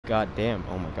God damn.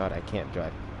 Oh my god, I can't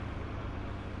drive.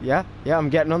 Yeah, yeah, I'm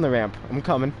getting on the ramp. I'm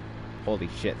coming. Holy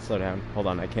shit, slow down. Hold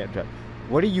on, I can't drive.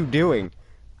 What are you doing?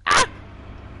 Ah!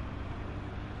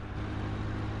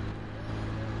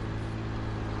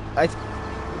 I...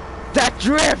 That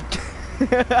drift!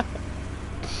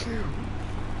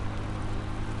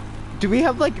 Do we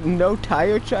have, like, no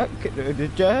tire chuck?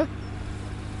 Did ya?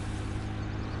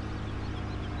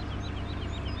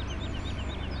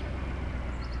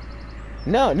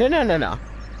 No, no, no, no, no.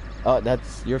 Oh,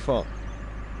 that's your fault.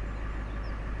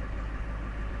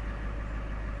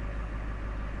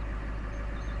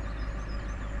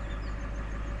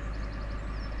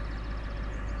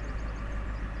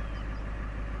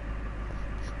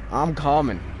 I'm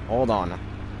coming. Hold on.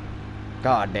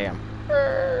 God damn.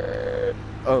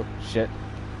 Oh, shit.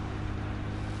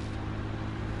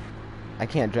 I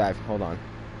can't drive. Hold on.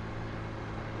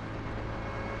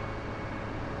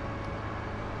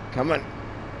 Come on.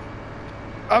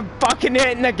 I'm fucking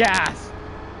hitting the gas.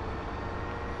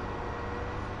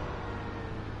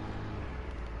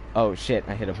 Oh, shit.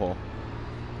 I hit a pole.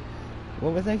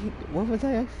 What was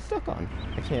I stuck on?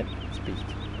 I can't speak.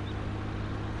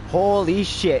 Holy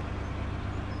shit.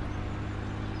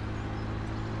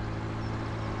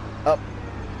 Up.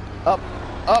 Up.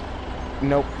 Up.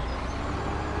 Nope.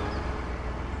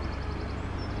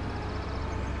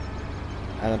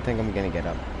 I don't think I'm gonna get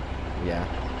up. Yeah.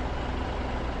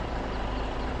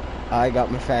 I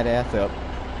got my fat ass up.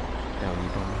 Down,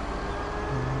 down,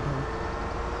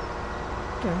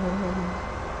 down.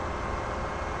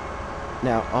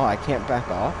 Now, oh, I can't back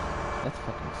off? That's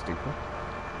fucking stupid.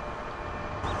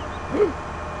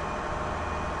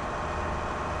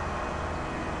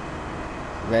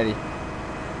 Ready.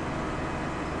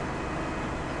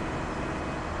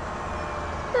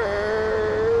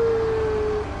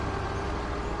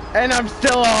 And I'm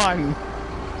still on!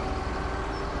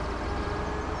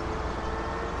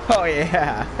 Oh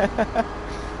yeah!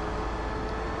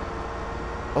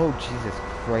 Oh Jesus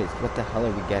Christ, what the hell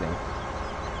are we getting?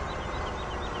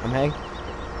 I'm hanging.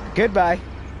 Goodbye!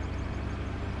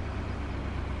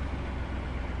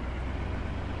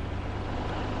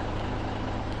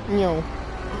 No.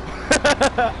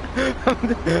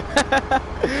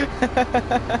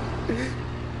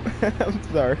 I'm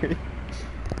sorry.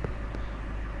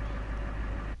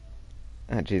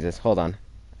 Oh Jesus, hold on.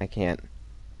 I can't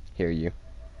hear you.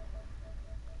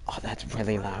 Oh, that's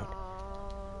really loud.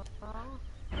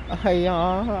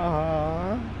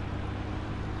 Hiya.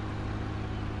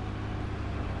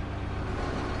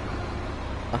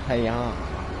 Hiya.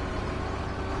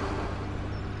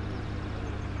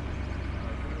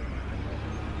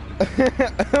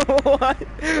 What?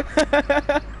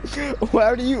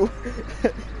 How do you...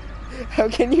 How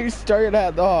can you start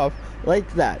that off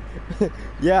like that?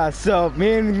 Yeah, so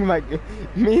me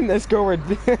and this girl were...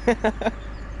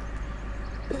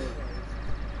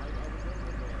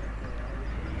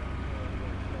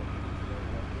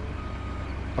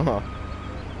 Uh-huh.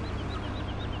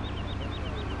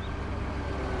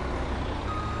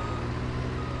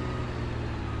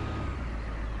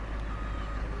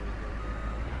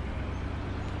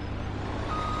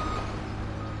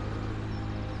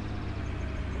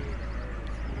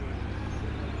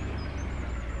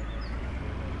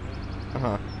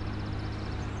 Uh-huh.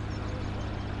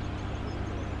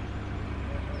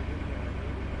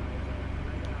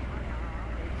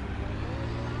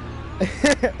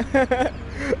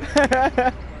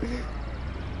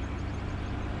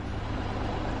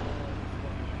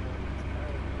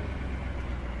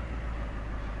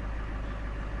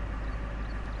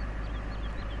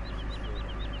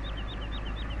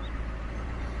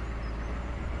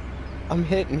 I'm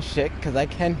hitting shit because I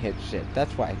can hit shit.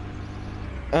 That's why.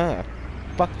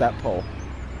 Fuck that pole.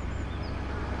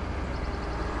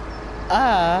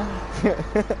 Ah.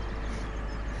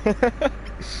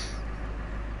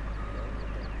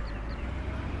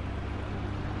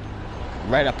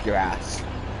 Right up your ass.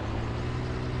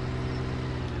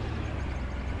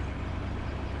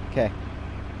 Okay.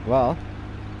 Well,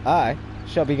 I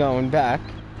shall be going back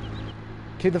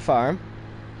to the farm.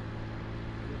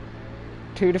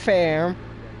 To the farm.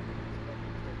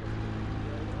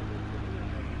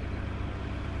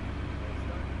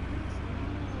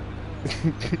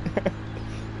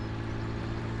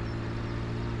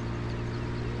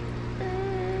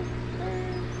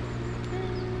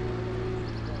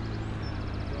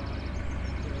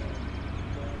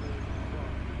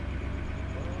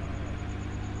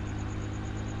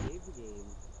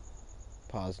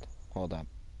 Paused. Hold up.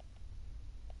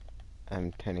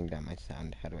 I'm turning down my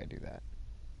sound. How do I do that?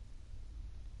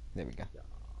 There we go.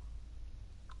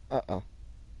 Uh-oh.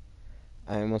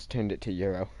 I almost turned it to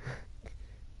Euro.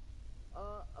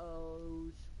 Uh-oh,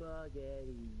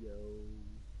 spaghetti-o.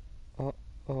 Oh,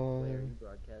 Wait, are oh. you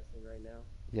broadcasting right now?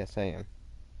 Yes, I am.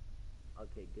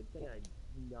 Okay, good thing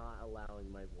I'm not allowing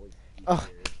my voice to be Oh,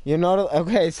 heard. you're not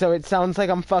okay. So it sounds like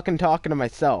I'm fucking talking to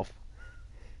myself.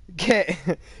 Get,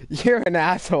 you're an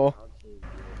asshole. I'll change it.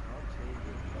 I'll change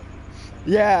it.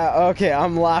 Fucking Yeah, okay.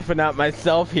 I'm laughing at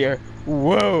myself here.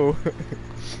 Whoa.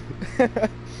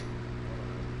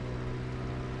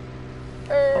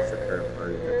 off the current part.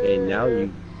 Okay, now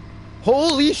you.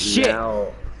 Holy shit! Now.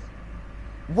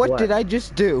 What did What? I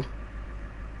just do?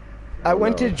 I I don't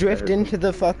went to know. I drift heard into something.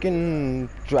 the fucking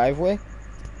driveway,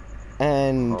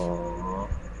 and Aww.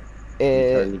 You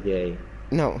it turned gay.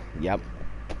 no, yep,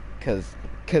 cause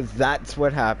that's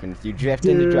what happens. You drift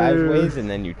into Dude. driveways and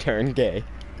then you turn gay.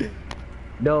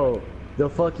 No, the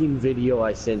fucking video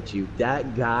I sent you.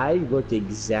 That guy looked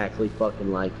exactly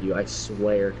fucking like you. I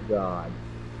swear to God.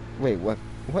 Wait, what?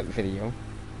 What video?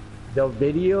 The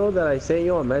video that I sent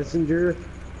you on Messenger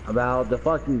about the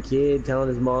fucking kid telling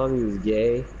his mom he was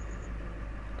gay.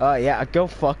 Oh yeah, go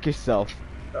fuck yourself.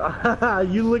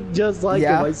 You look just like him,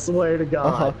 Yeah. I swear to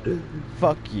Uh-huh. God.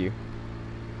 Fuck you.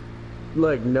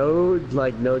 Look, no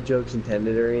jokes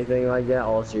intended or anything like that.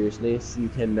 All seriousness, you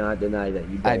cannot deny that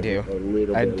you I don't do. look a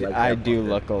little bit like I that do fucker.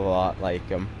 look a lot like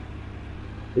him.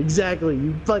 Exactly,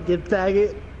 you fucking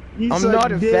faggot. You I'm suck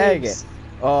not a faggot. dicks.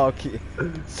 Oh, okay.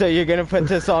 So you're gonna put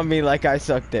this on me like I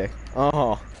suck dick?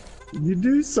 Uh-huh. You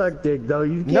do suck dick, though.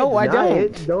 You can't No, I deny don't.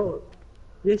 it. Don't.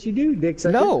 Yes, you do, dick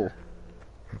sucker. No.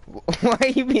 Why are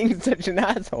you being such an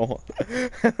asshole?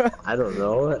 I don't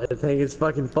know. I think it's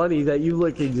fucking funny that you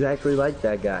look exactly like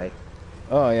that guy.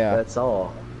 Oh yeah. That's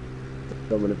all.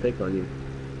 So I'm gonna pick on you.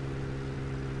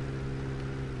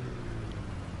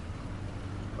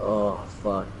 Oh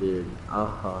fuck, dude.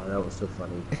 That was so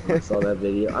funny. When I saw that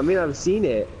video. I mean, I've seen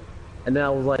it, and then I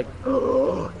was like,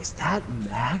 "Oh, is that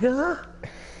MAGA?"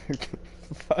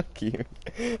 Fuck you.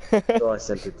 So I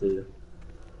sent it to you.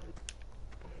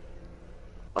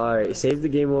 All right, save the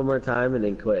game one more time and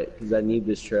then quit, because I need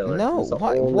this trailer. No, It's the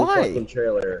why? only Why? fucking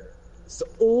trailer. It's the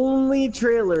only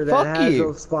trailer that Fuck has you.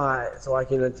 a spot, so I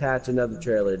can attach another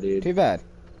trailer, dude. Too bad.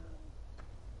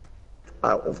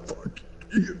 I will fuck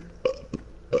you.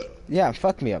 Yeah,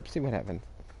 fuck me up. See what happens.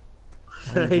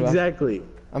 I'm dri- Exactly.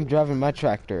 I'm driving my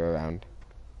tractor around.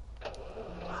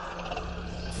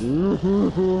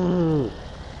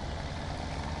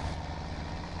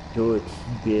 Do it,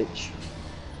 bitch.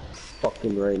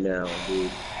 Fucking right now,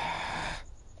 dude.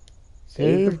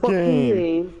 Save the Save fucking game.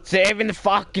 game. Saving the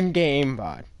fucking game,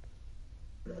 bud.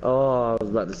 Oh, I was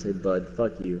about to say, bud.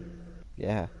 Fuck you.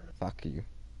 Yeah, fuck you.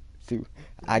 See,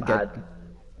 I got.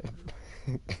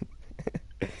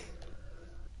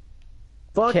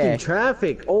 Fucking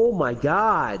traffic. Oh my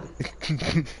god.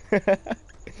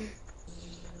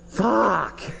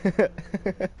 Fuck.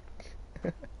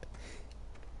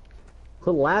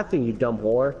 Quit laughing, you dumb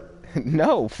whore.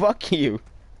 No, fuck you.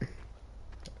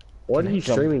 What Can are I you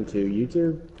jump? streaming to?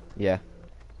 YouTube? Yeah.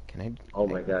 Can I? Oh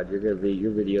my god, your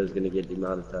video is gonna get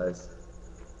demonetized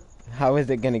How is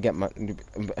it gonna get my?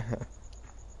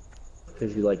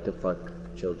 because you like to fuck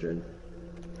children.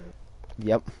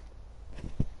 Yep.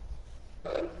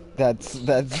 That's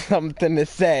something to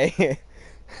say.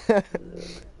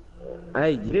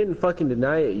 Hey, you didn't fucking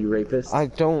deny it, you rapist. I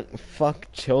don't fuck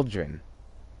children.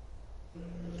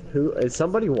 Who is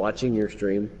somebody watching your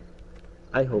stream?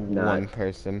 I hope not. One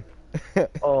person.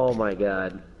 Oh my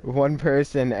god. One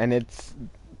person, and it's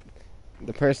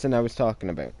the person I was talking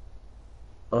about.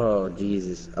 Oh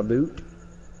Jesus. A boot?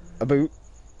 A boot.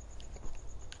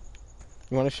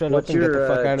 You want to shut What's up and get your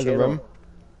the fuck out of the channel? room?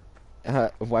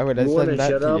 Why would I You wanna send that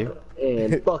shut to up you?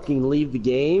 and fucking leave the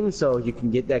game so you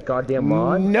can get that goddamn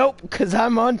mod? Nope, cause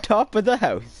I'm on top of the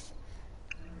house.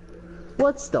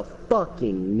 What's the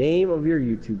fucking name of your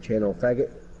YouTube channel,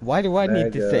 faggot? Why do I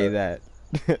need to say that?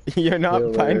 You're not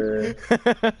Killer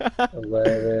fine.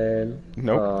 11.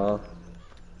 Nope.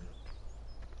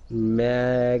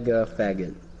 Mega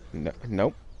faggot. No,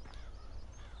 nope.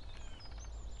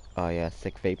 Oh yeah,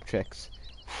 sick vape tricks.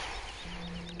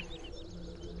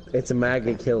 It's a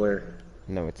MAGA killer.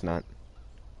 No, it's not.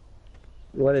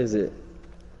 What is it?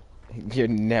 You're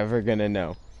never gonna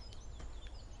know.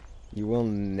 You will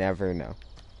never know.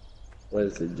 What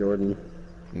is it, Jordan?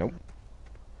 Nope.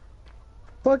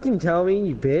 Fucking tell me,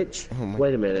 you bitch. Oh my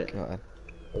Wait a minute. God.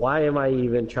 Why am I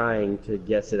even trying to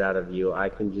guess it out of you? I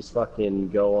can just fucking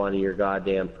go on your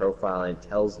goddamn profile and it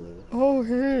tells me. Oh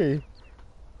hey.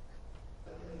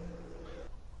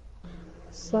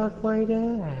 Suck my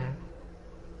dick.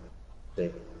 See.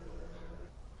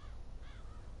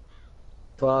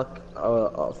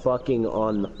 Fucking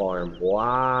on the farm.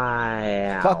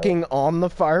 Wow. Fucking on the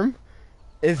farm?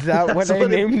 Is that what That's I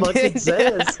what it named fucking it?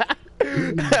 says.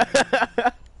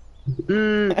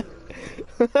 Dude,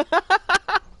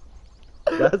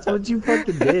 that's what you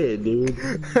fucking did, dude.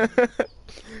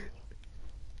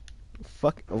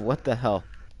 Fuck, what the hell?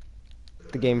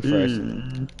 The game froze.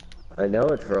 I know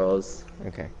it froze.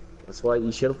 Okay. That's why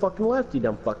you should have fucking left, you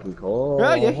dumb fucking Oh,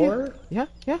 yeah, whore. yeah.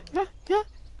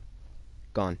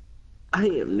 Gone. I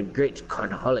am the great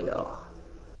Cornholio.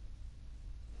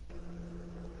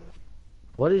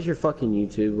 What is your fucking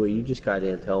YouTube? Well, you just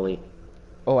gotta tell me.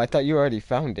 Oh, I thought you already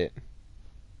found it.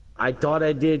 I thought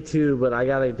I did too, but I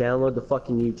gotta download the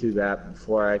fucking YouTube app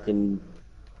before I can.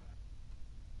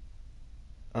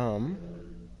 I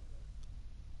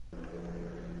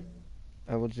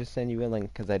will just send you a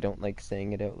link because I don't like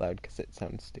saying it out loud because it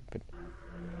sounds stupid.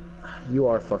 You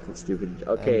are fucking stupid.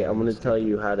 Okay, I'm gonna tell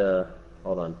you how to.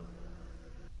 Hold on.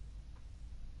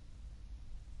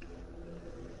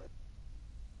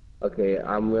 Okay,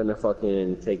 I'm gonna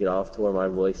fucking take it off to where my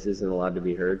voice isn't allowed to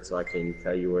be heard so I can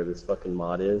tell you where this fucking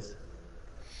mod is.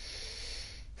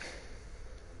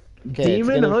 Okay,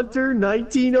 Demon Hunter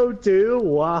 1902?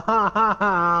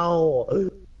 Wow!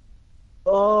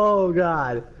 Oh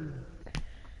god.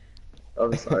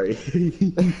 I'm sorry.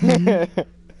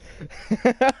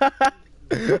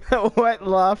 What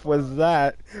laugh was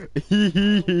that?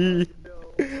 It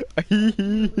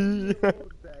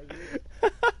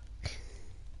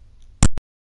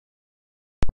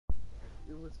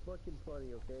was fucking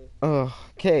funny, okay? Oh,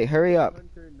 okay, hurry up.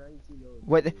 Hunter 1902.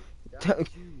 What?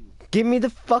 Give me the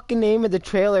fucking name of the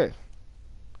trailer.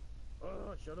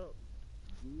 Oh, shut up.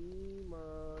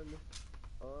 Demon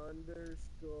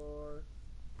underscore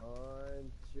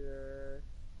Hunter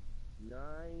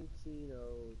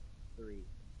 1903.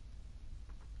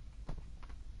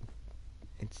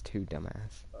 It's too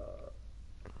dumbass.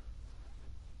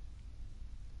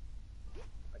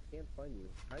 I can't find you.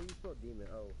 How do you spell demon?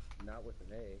 Oh, not with an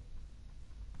A.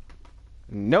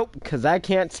 Nope, because I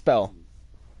can't spell.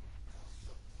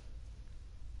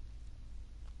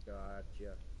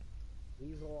 Gotcha.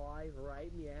 He's alive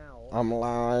right now. I'm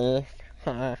alive.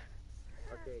 Okay,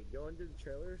 go into the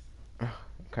trailers.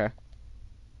 Okay.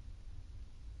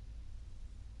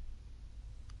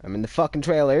 I'm in the fucking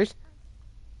trailers.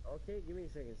 Okay, give me a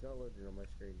second. It's not loading on my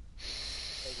screen.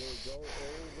 Okay, go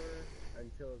over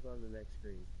until it's on the next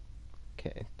screen.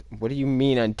 Okay. What do you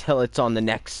mean until it's on the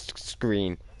next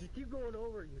screen? Just keep going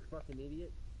over, you fucking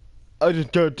idiot.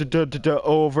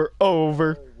 Over. Oh,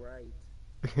 right.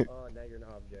 Oh, now you're an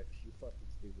object. You fucking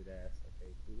stupid ass.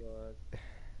 Okay, keep going.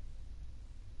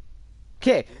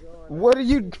 Okay. What are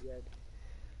you?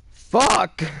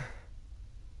 Fuck.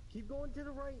 Keep going to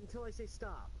the right until I say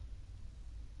stop.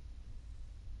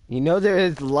 You know there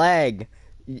is lag.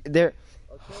 There.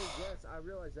 Okay, yes, I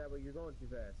realize that, but you're going too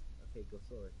fast. Okay, go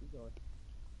slower. Keep going.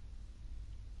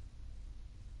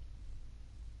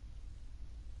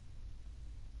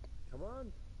 Come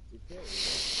on. You can't.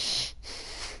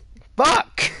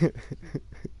 Fuck. Okay,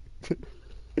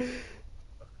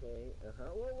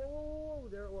 whoa,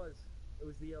 there it was. It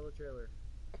was the yellow trailer.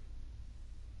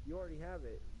 You already have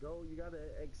it. Go, you gotta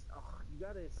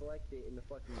select it in the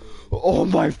fucking game. Oh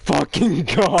my fucking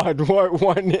god, what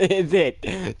one is it?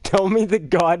 Tell me the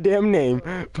goddamn name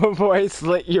before I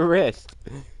slit your wrist.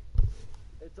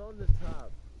 It's on the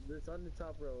top. It's on the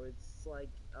top row. It's like,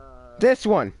 This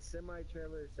one.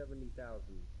 Semi-trailer 70,000.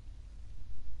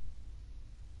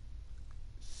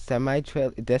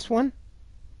 Semi-trailer, this one?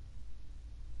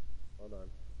 Hold on.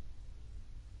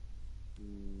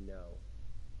 No.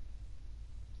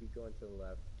 Keep going to the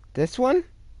left. This one?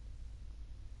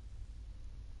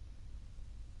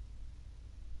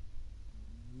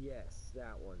 Yes,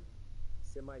 that one.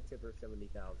 Semi-tipper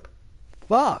 70,000.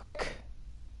 Fuck.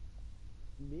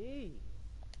 Me.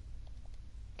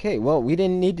 Okay, well, we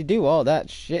didn't need to do all that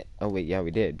shit. Oh, wait, yeah,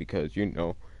 we did, because, you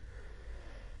know.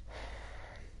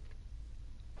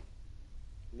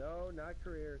 No, not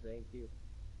career, thank you.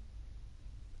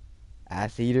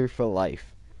 Ass eater for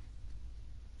life.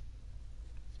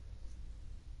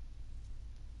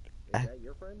 Is that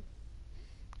your friend?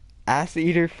 Ass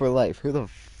eater for life. Who the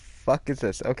fuck is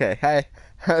this? Okay, hi.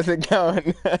 How's it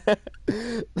going?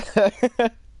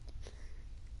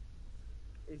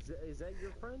 Is that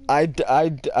your friend? I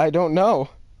don't know.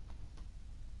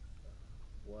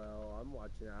 Well, I'm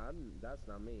watching. That's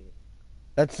not me.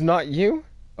 That's not you?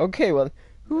 Okay, well,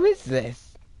 who is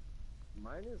this?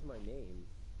 Mine is my name.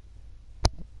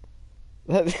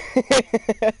 That's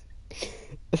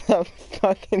that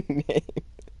fucking name.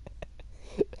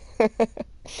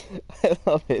 I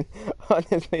love it.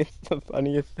 Honestly, it's the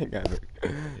funniest thing ever.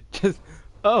 Just,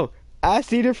 oh,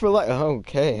 ass eater for life.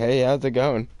 Okay, hey, how's it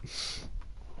going?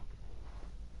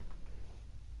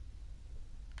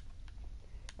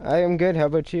 I am good. How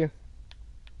about you?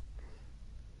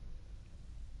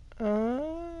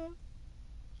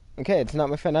 Okay, it's not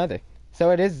my friend either.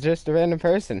 So it is just a random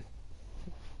person.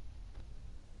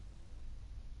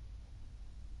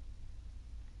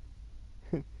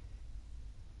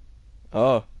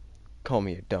 Oh, call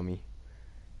me a dummy.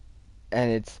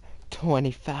 And it's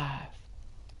 25.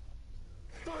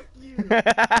 Fuck you!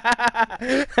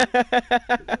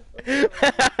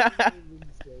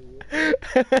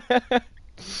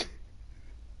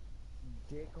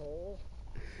 Dickhole.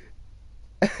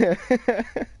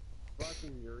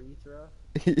 Fucking urethra.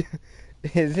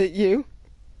 Is it you?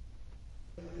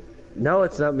 No,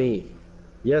 it's not me.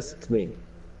 Yes, it's me.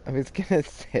 I was gonna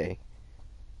say.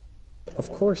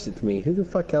 Of course it's me. Who the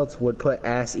fuck else would put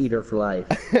ass eater for life?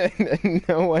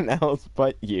 No one else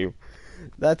but you.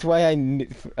 That's why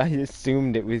I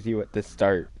assumed it was you at the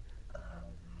start.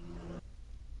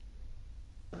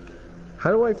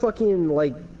 How do I fucking,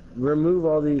 like, remove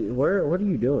all the... what are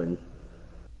you doing?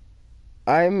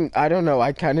 I don't know,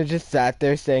 I kinda just sat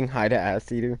there saying hi to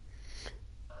Ass Eater.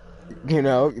 You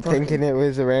know, thinking it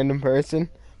was a random person.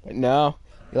 But no,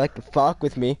 you like to fuck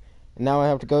with me. And now I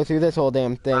have to go through this whole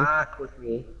damn thing. Fuck with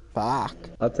me. Fuck.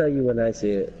 I'll tell you when I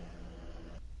see it.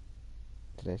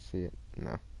 Did I see it?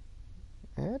 No.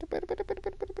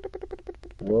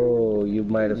 Whoa, you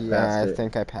might have Yeah, passed I it.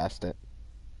 think I passed it.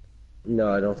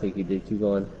 No, I don't think you did. Keep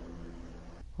going.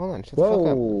 Hold on, shut the fuck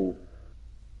up. Whoa.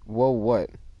 Whoa, what?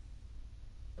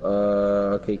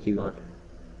 Okay, keep going.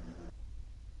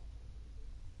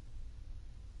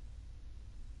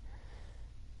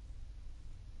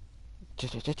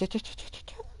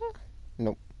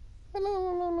 Nope.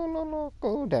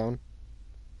 Go down.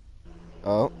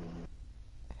 Oh.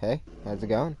 Hey, how's it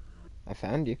going? I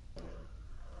found you.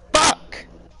 Fuck!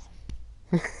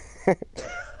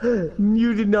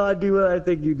 You did not do what I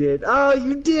think you did. Oh,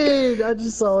 you did! I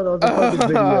just saw it on the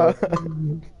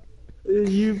fucking video.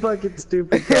 You fucking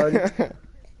stupid cunt.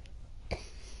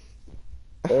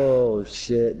 Oh,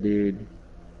 shit, dude.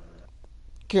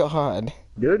 God.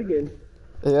 Do it again.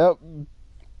 Yep.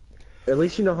 At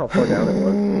least you know how far down it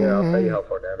was. Yeah, I'll tell you how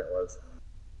far down it was.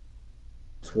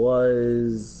 It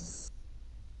was...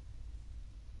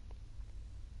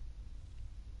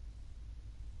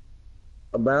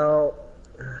 about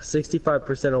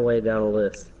 65% away down the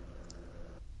list.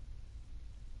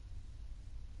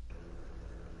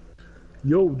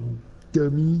 Yo,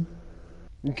 dummy.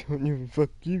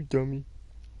 Fuck you, dummy.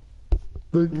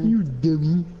 Fuck you,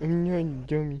 dummy. I'm not a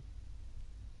dummy.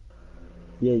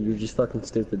 Yeah, you're just fucking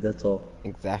stupid, that's all.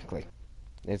 Exactly.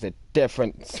 There's a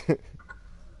difference.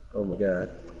 Oh my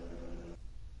god.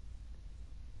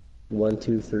 1,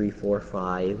 2, 3, 4,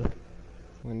 5.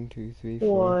 1, 2, 3, 4.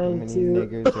 How One, many two.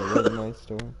 niggers are in my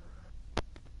store?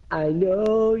 I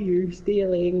know you're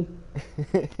stealing.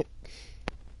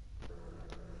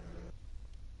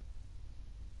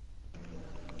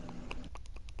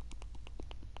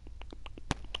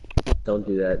 Don't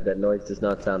do that. That noise does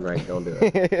not sound right. Don't do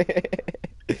it.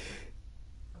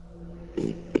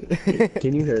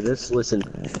 Can you hear this? Listen.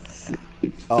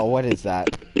 Oh, what is that?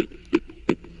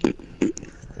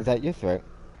 Is that your throat?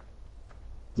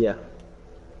 Yeah.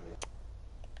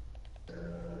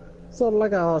 Sound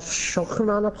like a shocking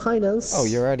on a penis. Oh,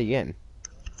 you're already in.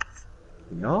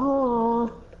 Yeah.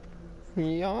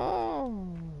 Yeah.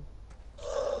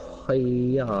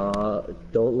 Hey,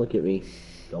 don't look at me.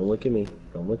 Don't look at me.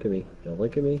 Don't look at me. Don't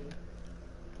look at me.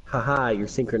 Haha, you're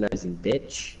synchronizing,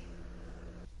 bitch.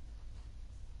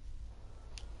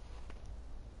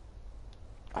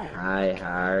 Hi,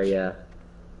 how are ya?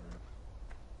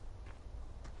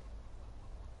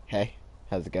 Hey,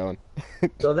 how's it going?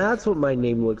 So that's what my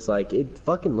name looks like. It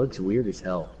fucking looks weird as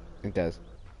hell. It does.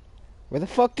 Where the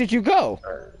fuck did you go?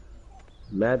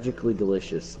 Magically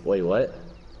delicious. Wait, what?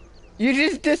 You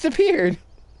just disappeared.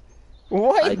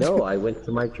 What? I know, I went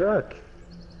to my truck.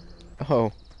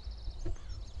 Oh.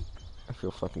 I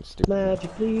feel fucking stupid.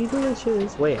 Magically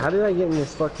delicious. Wait, how did I get in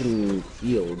this fucking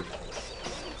field?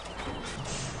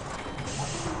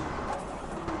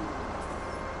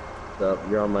 What's up?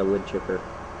 You're on my wood chipper.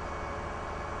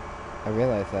 I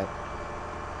realize that.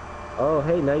 Oh,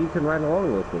 hey, now you can ride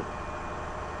along with me.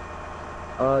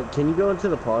 Can you go into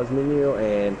the pause menu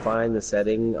and find the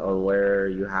setting on where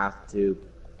you have to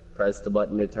press the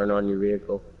button to turn on your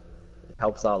vehicle? It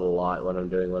helps out a lot when I'm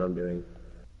doing what I'm doing.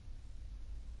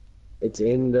 It's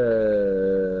in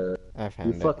the... I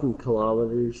found it. fucking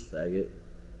kilometers, faggot.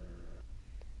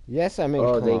 Yes, I'm in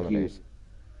Oh, thank you. kilometers.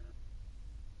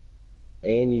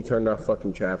 And you turned off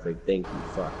fucking traffic. Thank you.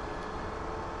 Fuck.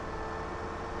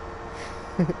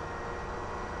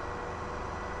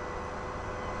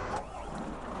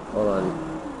 Hold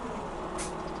on.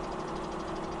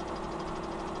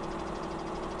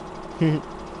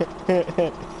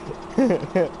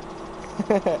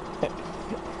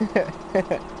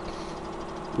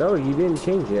 No, you didn't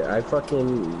change it. I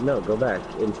fucking... No, go back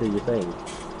into your thing.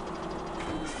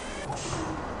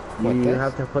 What, You this?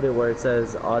 have to put it where it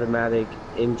says automatic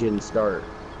engine start.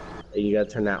 And you gotta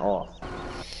turn that off.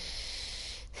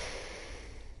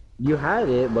 You had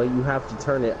it, but you have to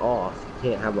turn it off. You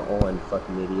can't have it on,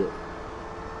 fucking idiot.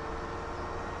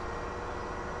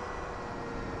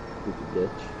 Stupid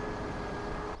bitch.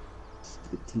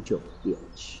 Stupid teacher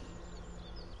bitch.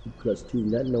 2+2,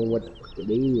 not know what the fuck it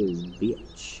is,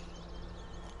 bitch.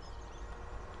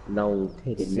 No,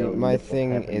 take it, See, no, my nipple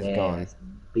thing having is gone. ass,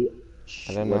 bitch.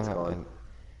 I don't know What's how. gone?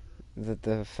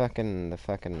 The fucking the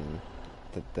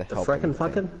The helping frickin' thing.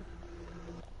 fucking?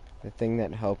 The thing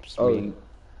that helps me. Oh,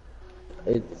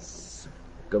 it's...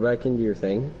 Go back into your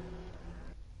thing.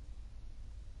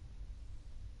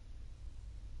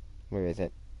 Where is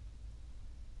it?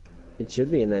 It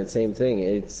should be in that same thing.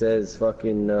 It says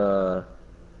fucking, No,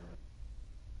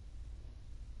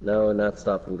 not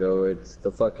stop and go. It's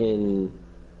the fucking...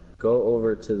 Go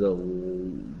over to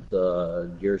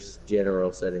your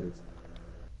general settings.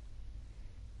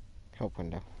 Help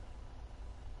window.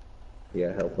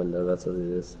 Yeah, help window, that's what it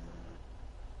is.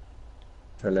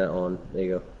 Turn that on. There you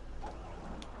go.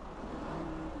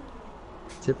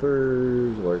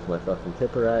 Tippers, where's my fucking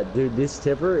tipper at? Dude, this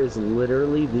tipper is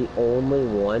literally the only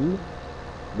one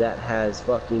that has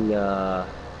fucking, an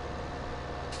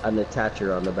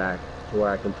attacher on the back to where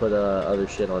I can put, other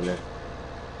shit on there.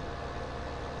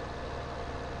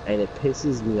 And it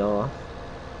pisses me off.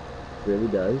 It really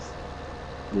does.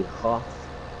 Me off.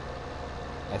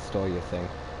 I stole your thing.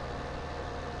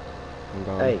 I'm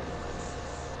gone. Hey,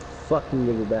 fucking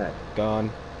give it back. Gone.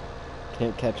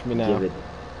 Can't catch me now. Give it.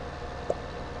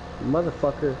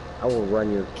 Motherfucker, I will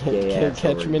run your gay Can't ass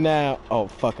catch over me you. now. Oh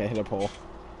fuck! I hit a pole.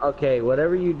 Okay,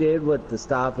 whatever you did with the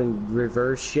stop and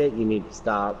reverse shit, you need to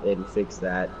stop and fix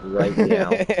that right now.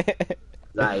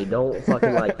 I don't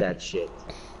fucking like that shit.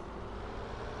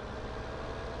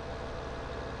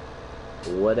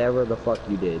 Whatever the fuck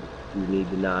you did, you need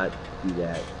to not do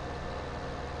that.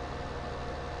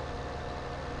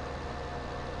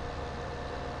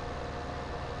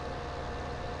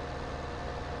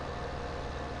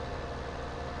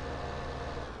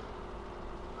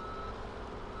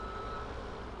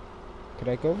 Could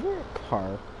I go over a car?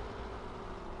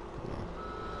 No.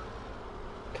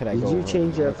 Could I Did go you over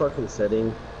change a that fucking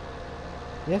setting?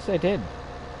 Yes, I did.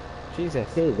 Jesus.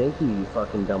 Okay, thank you, you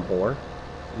fucking dumb whore.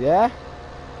 Yeah?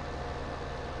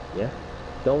 Yeah?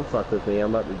 Don't fuck with me,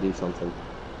 I'm about to do something.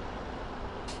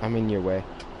 I'm in your way.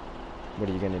 What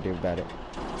are you gonna do about it?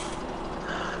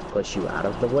 Push you out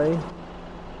of the way?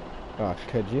 Oh,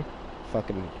 could you?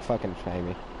 Fucking try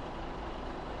me.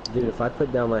 Dude, if I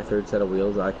put down my third set of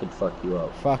wheels, I could fuck you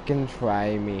up. Fucking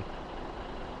try me.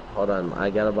 Hold on, I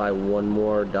gotta buy one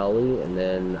more dolly, and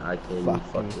then I can fuck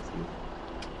Fucking with you.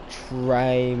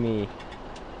 try me.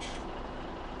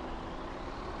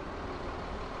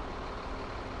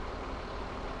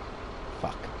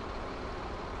 Fuck.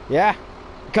 Yeah.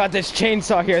 Got this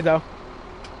chainsaw here though.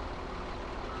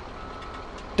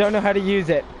 Don't know how to use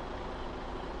it.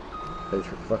 Because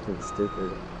you're fucking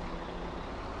stupid.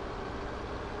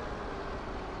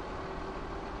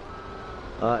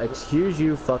 Excuse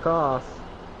you, fuck off.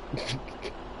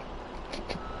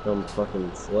 Dumb fucking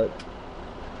slut.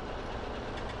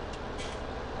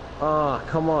 Ah,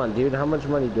 come on, dude. How much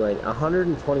money do I need?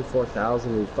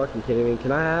 124,000? Are you fucking kidding me?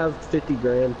 Can I have 50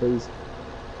 grand, please?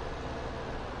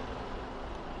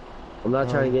 I'm not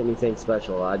trying to get anything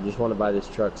special. I just want to buy this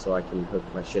truck so I can hook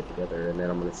my shit together, and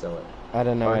then I'm gonna sell it. I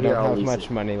don't know. Or I here, don't I'll have lease much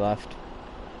it. money left.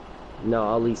 No,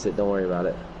 I'll lease it. Don't worry about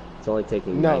it. It's only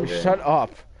taking No, 9 grand. shut up.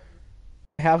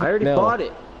 I have I already a mill. bought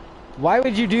it. Why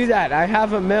would you do that? I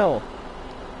have a mill.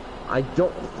 I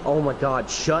don't. Oh my god,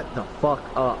 shut the fuck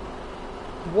up.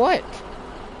 What?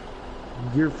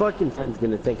 Your fucking friend's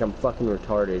gonna think I'm fucking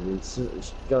retarded, and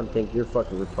she's gonna think you're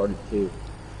fucking retarded too.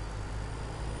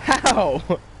 How?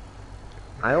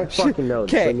 I don't fucking know.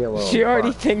 Just leave me Okay, alone. she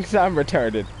already Fuck. thinks I'm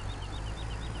retarded.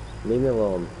 Leave me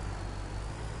alone.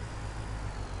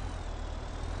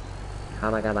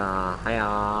 Hanagana,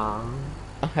 hiya.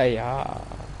 Hiya.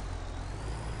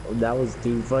 That was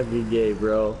too fucking gay,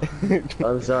 bro.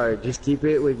 I'm sorry. Just keep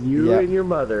it with you Yep. and your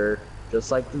mother,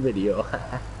 just like the video.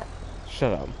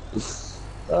 Shut up.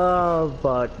 Oh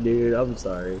fuck, dude. I'm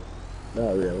sorry.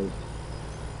 Not really.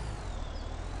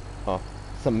 Oh,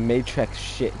 some Matrix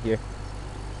shit here.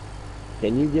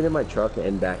 Can you get in my truck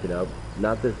and back it up?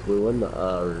 Not this blue one, the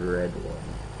red one.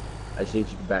 I just need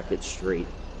you to back it straight.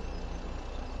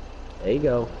 There you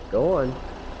go. Go on.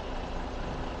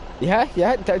 Yeah,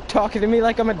 yeah, talking to me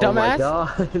like I'm a Oh my dumbass.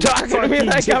 god. Talking to me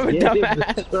like I'm a Get in the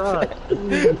dumbass. truck.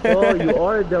 Oh, you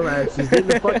are a dumbass. Just get in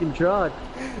the fucking truck.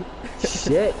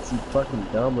 Shit, you fucking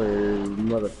dumber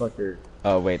motherfucker.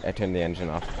 Oh wait, I turned the engine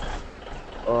off.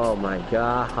 Oh my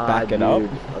god, Back it dude. up.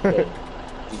 Okay.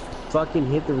 Just fucking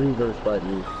hit the reverse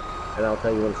button, and I'll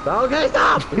tell you when to stop. Okay,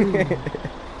 stop!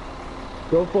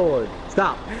 Go forward.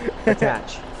 Stop.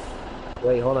 Attach.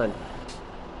 Wait, hold on.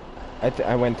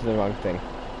 I went to the wrong thing.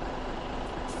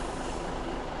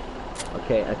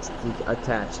 Okay,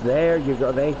 attach. There you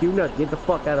go. Thank you. Now get the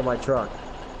fuck out of my truck.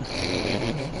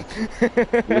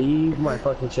 Leave my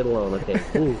fucking shit alone. Okay.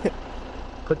 Ooh.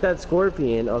 Put that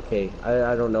scorpion. Okay.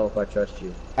 I don't know if I trust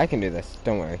you. I can do this.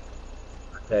 Don't worry.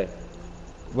 Okay.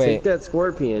 Wait, Take that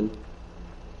scorpion.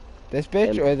 this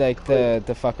bitch and or like the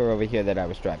fucker over here that I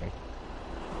was driving?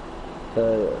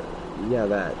 Yeah,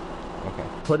 that. Okay.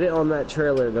 Put it on that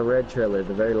trailer, the red trailer,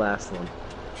 the very last one.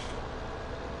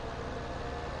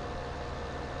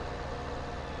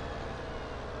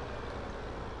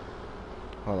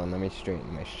 Hold on, let me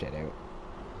straighten my shit out.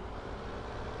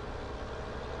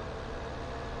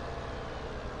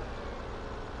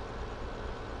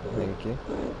 Thank you.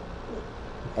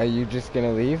 Are you just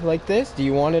gonna leave like this? Do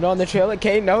you want it on the trailer?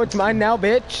 Okay, no, it's mine now,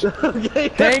 bitch. Okay.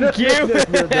 Thank you. No.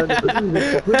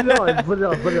 Put it on. Put it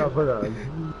on. Put it on. Put it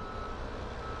on.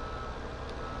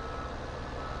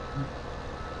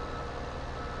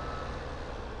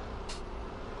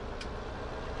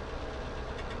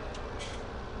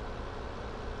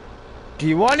 Do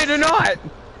you want it or not?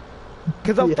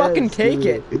 Cause I'll fucking take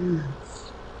it.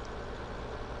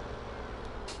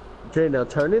 Okay, now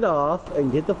turn it off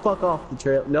and get the fuck off the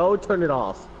trail. No, turn it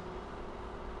off.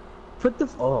 Put the.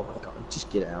 Oh my god,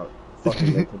 just get out.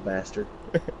 Fucking mental bastard.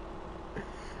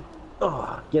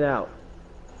 Oh, get out.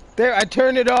 There, I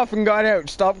turned it off and got out.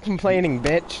 Stop complaining,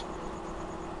 bitch.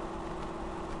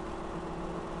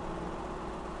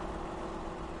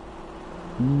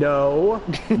 No.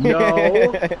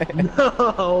 No.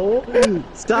 No.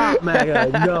 Stop,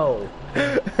 MAGA. No.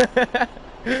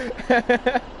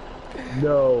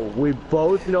 No. We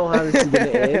both know how this is gonna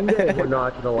end, and we're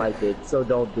not gonna like it, so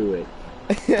don't do it.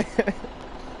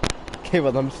 Okay,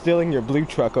 well, I'm stealing your blue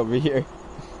truck over here.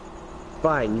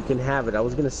 Fine, you can have it. I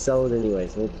was gonna sell it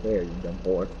anyways. I don't care, you dumb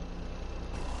whore.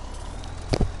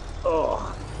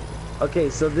 Oh.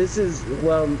 Okay, so this is,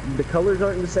 well, the colors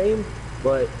aren't the same,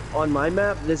 but on my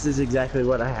map, this is exactly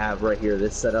what I have right here,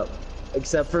 this setup.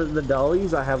 Except for the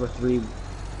dollies, I have a 3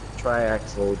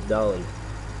 triaxle dolly.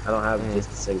 I don't have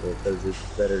just a single, because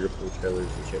it's better to pull trailers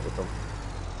and shit with them.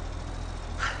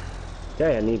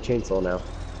 Okay, I need a chainsaw now.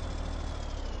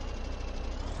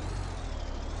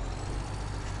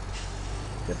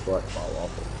 Guess what? Fall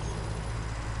off it.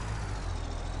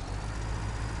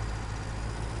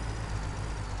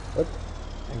 What?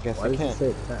 I guess Why I does it can't. say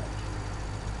attach?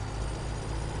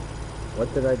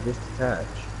 What did I just attach?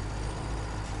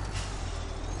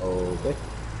 Okay.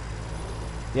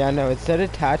 Yeah, no, it said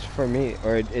attached for me,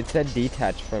 or it said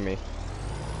detached for me.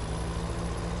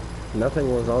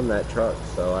 Nothing was on that truck,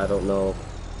 so I don't know.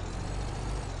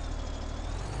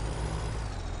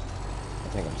 I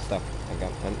think I'm stuck.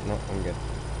 No, I'm good.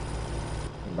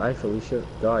 Bye, Felicia.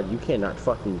 God, you cannot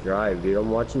fucking drive, dude.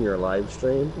 I'm watching your live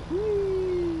stream.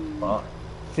 Fuck.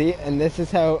 See, and this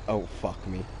is how. Oh, fuck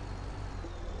me.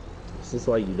 This is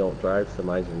why you don't drive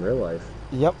semis in real life.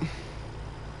 Yep.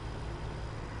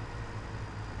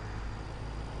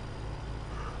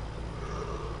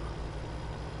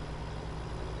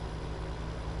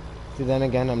 See, then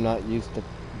again, I'm not used to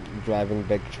driving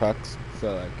big trucks,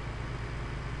 so like.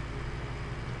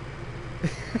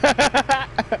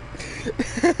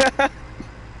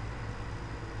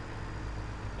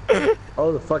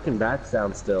 Oh, the fucking bat's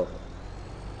down still.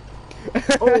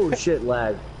 Oh shit,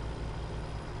 lag.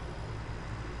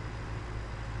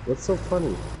 What's so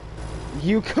funny?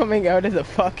 You coming out of the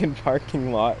fucking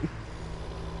parking lot.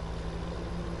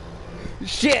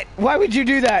 Shit! Why would you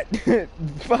do that?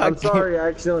 Fuck. I'm sorry, I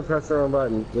accidentally pressed the wrong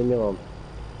button. Leave me alone.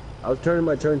 I was turning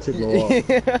my turn signal off.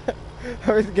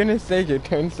 I was gonna say your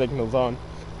turn signal's on.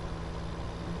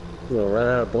 I'm gonna run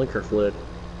out of blinker fluid.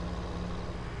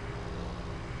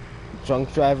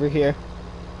 Drunk driver here.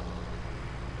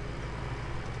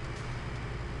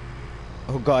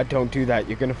 Oh god, don't do that.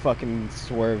 You're gonna fucking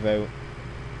swerve out.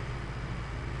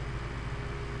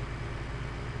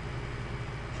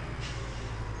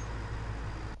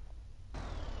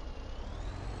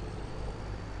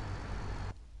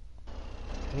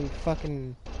 You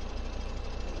fucking...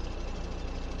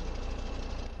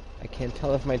 I can't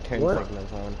tell if my turn What?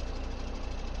 signal's on.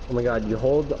 Oh my god, you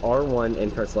hold R1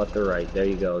 and press left or right. There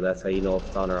you go. That's how you know if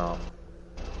it's on or off.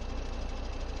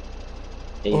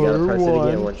 And you gotta press it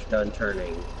again R1. once you're done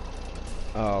turning.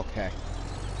 Oh, okay.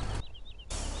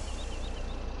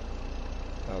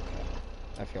 Okay.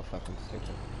 I feel fucking stupid.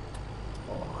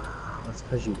 Oh, that's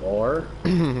because you are?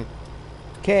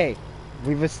 Okay.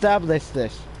 We've established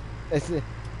this.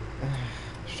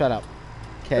 Shut up.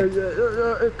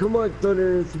 Okay. Come on,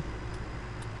 Thunder.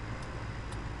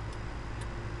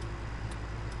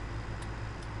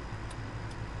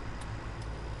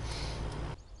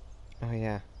 Oh,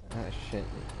 yeah. Oh, shit.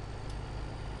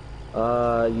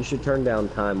 You should turn down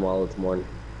time while it's morning.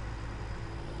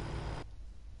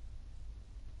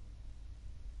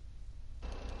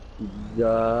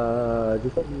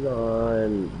 Just put it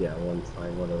on. Yeah, one's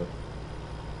fine, whatever.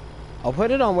 I'll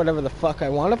put it on whatever the fuck I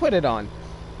want to put it on.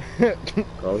 I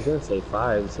was gonna say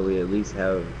 5, so we at least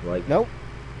have, like, Nope.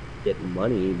 getting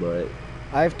money, but...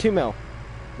 I have 2 mil.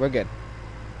 We're good.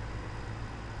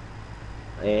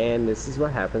 And this is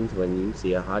what happens when you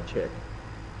see a hot chick.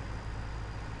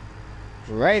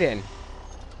 Right in.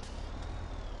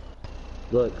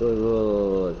 Look, look,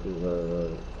 look,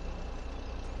 look,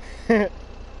 look.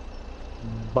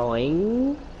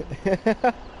 Boing.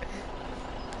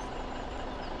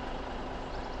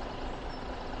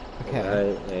 Okay.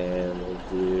 Alright, and we'll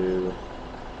do...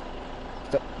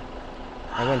 Stop.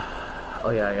 I win.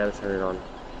 Oh yeah, I gotta turn it on.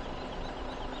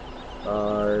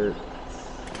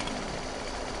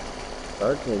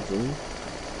 Start engine.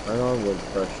 Turn on wood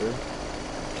pressure.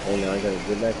 And now I gotta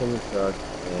get back in the truck,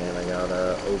 and I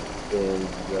gotta open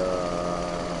the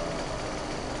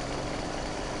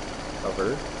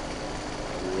cover.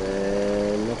 And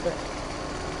then that's it.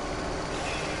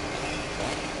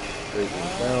 Straighten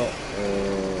this out,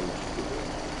 and...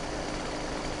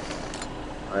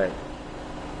 Alright.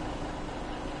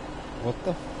 What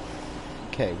the?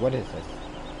 Okay, what is this?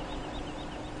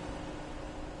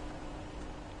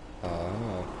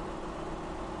 Oh.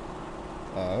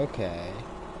 Okay.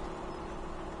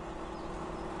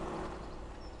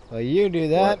 Well, you do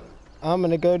that. What? I'm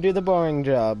gonna go do the boring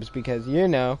jobs because you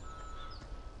know.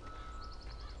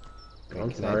 I'm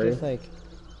Can sorry. I just like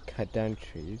cut down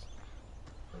trees?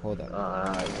 Hold up. Hold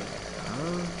up.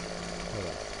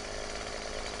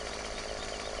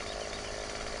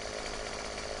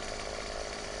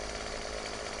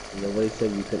 Nobody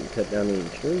said you couldn't cut down any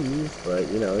trees, but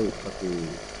you know, you're fucking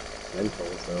mental,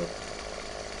 so.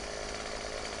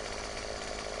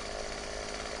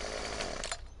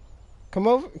 Come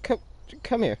over.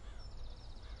 Come here.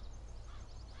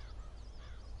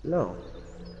 No.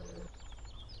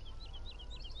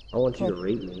 I want you to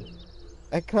rate me.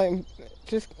 I climb.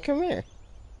 Just come here.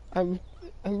 I'm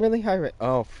really high right.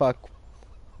 Oh fuck.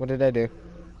 What did I do?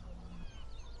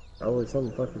 Probably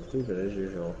something fucking stupid as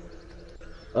usual.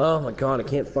 Oh my god, I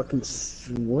can't fucking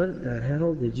what the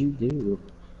hell did you do?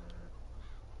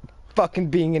 Fucking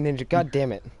being a ninja. God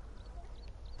damn it.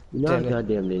 You're not Damn a it.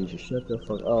 goddamn ninja, shut the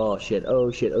fuck. Oh shit,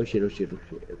 oh shit, oh shit, oh shit, oh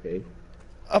shit, okay.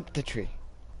 Up the tree.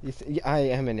 I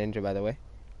am a ninja, by the way.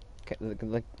 Okay,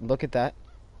 look at that.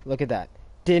 Look at that.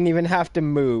 Didn't even have to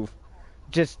move.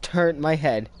 Just turned my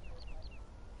head.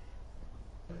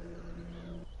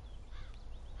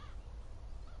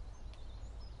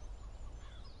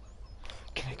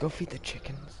 Can I go feed the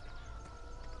chickens?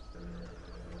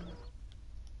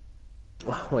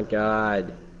 Oh my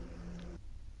god.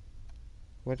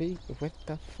 What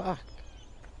the fuck?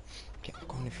 Okay, I'm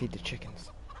going to feed the chickens.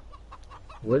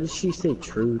 What did she say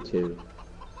true to?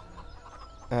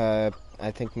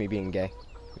 I think me being gay.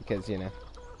 Because, you know.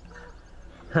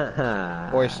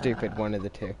 Haha. Or stupid, one of the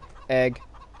two. Egg.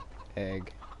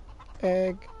 Egg.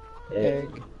 Egg.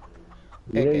 Egg.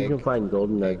 You know you egg, can find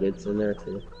golden nuggets in there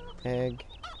too. Egg.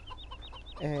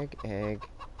 Egg. Egg.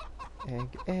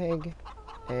 Egg. Egg.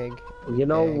 Egg. You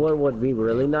know egg. what would be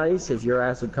really nice? If your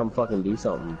ass would come fucking do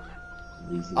something.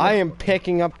 I am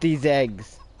picking up these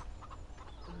eggs.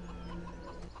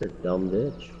 You're a dumb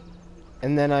bitch.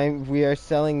 And then we are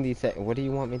selling these eggs. What do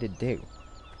you want me to do?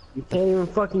 You can't even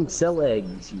fucking sell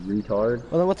eggs, you retard.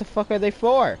 Well, then what the fuck are they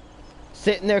for?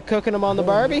 Sitting there cooking them on the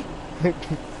Barbie?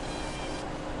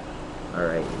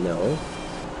 Alright, no.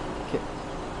 Okay.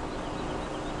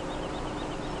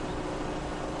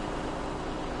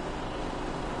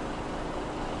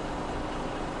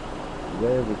 You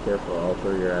better be careful, I'll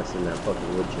throw your ass in that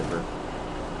fucking wood chipper.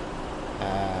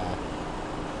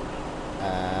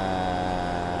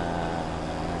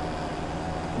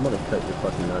 I'm gonna cut your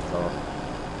fucking nuts off.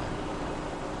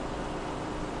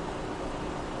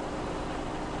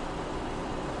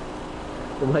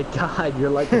 Oh my god, you're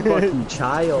like a fucking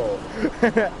child.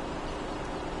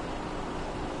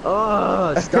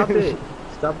 Oh, stop it.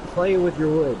 Stop playing with your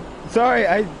wood. Sorry,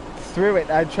 I threw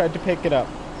it. I tried to pick it up.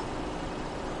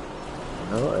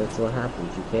 No, that's what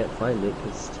happens. You can't find it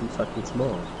because it's too fucking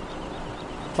small.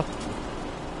 Fuck.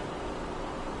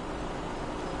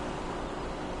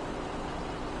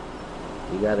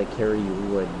 You gotta carry your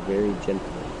wood very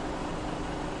gently.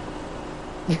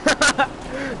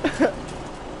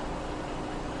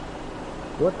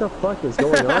 What the fuck is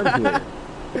going on here?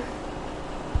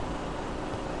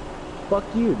 Fuck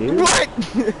you, dude. What?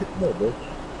 No, bitch.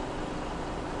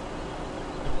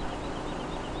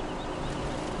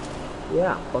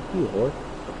 Yeah, fuck you, whore.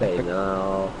 Okay,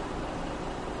 now...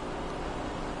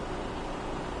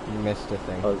 You missed a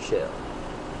thing. Oh, shit.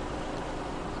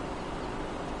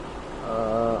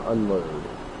 Unload.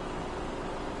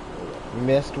 You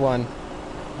missed one.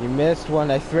 You missed one.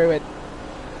 I threw it.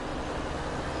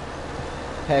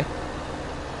 Hey.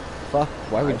 Fuck.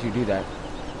 Why would you do that?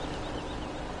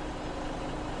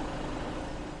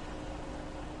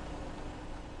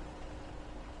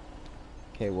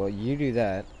 Okay, well, you do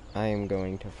that. I am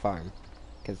going to farm.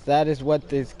 Because that is what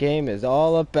this game is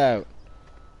all about.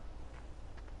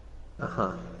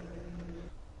 Uh-huh.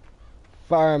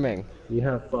 Farming. You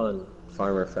have fun,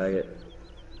 farmer faggot.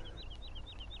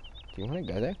 Do you want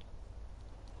to go there?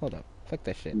 Hold up. Fuck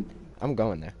that shit. I'm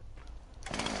going there.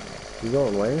 You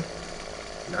going where?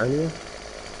 Narnia?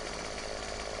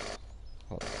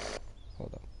 Hold up.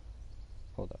 Hold up.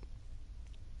 Hold up.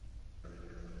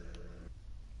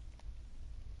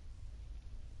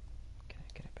 Can I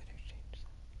get a better chainsaw?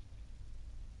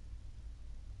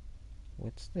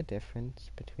 What's the difference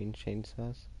between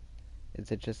chainsaws?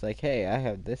 Is it just like, hey, I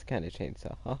have this kind of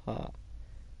chainsaw, haha.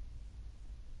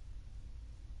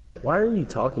 Why are you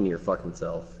talking to your fucking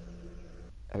self?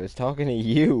 I was talking to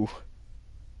you.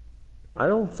 I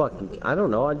don't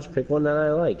know, I just pick one that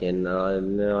I like and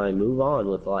then I move on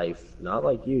with life. Not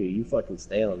like you, you fucking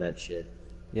stay on that shit.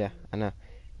 Yeah, I know.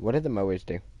 What do the mowers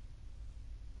do?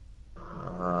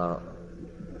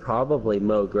 Probably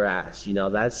mow grass, you know,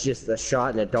 that's just a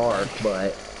shot in the dark,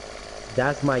 but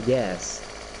that's my guess.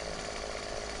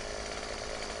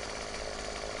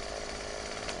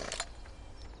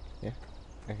 Yeah,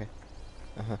 okay.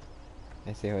 Uh-huh.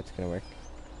 I see how it's gonna work.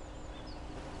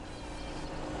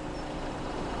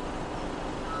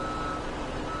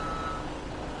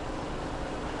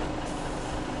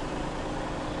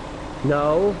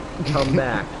 No, come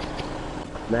back.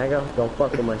 Maga, don't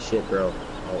fuck with my shit, bro.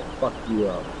 I'll fuck you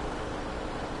up.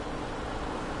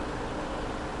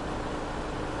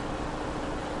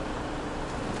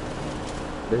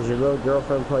 Does your little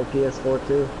girlfriend play PS4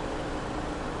 too?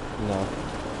 No.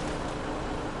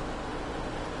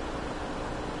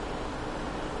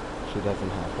 She doesn't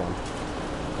have one.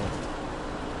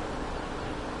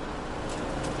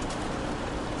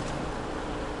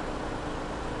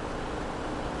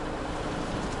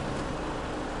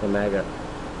 Hey, Maga.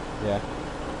 Yeah.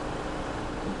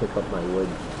 Pick up my wood.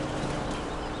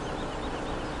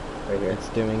 Right here. It's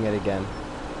doing it again.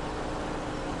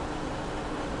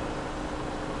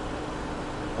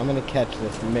 I'm gonna catch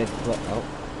this mid-flip. Oh.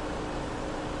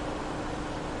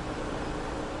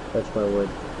 Touch my wood.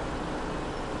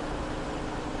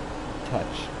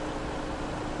 Touch.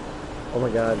 Oh my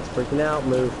god, it's freaking out.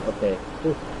 Move. Okay.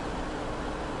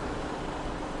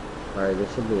 Alright,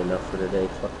 this should be enough for today.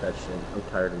 Fuck that shit. I'm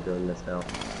tired of doing this now.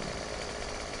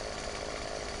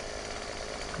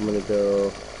 I'm gonna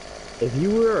go... If you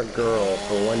were a girl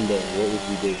for one day, what would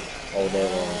you do all day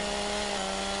long?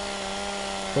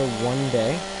 For one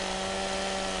day?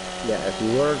 Yeah, if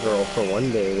you were a girl for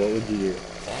one day, what would you do?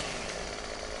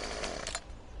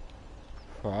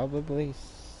 Probably...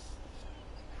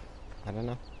 I don't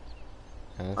know.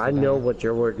 Honestly, I know what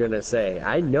you were gonna say.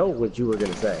 I know what you were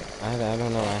gonna say. I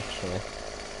don't know, actually.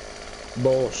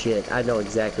 Bullshit. I know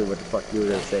exactly what the fuck you were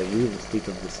gonna say. We will speak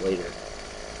of this later.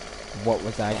 What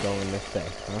was I going to say,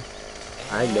 huh?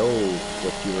 I know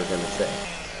what you were gonna say.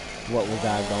 What was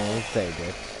I going to say,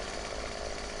 bitch?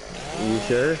 You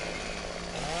sure?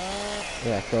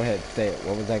 Yeah, go ahead, say it.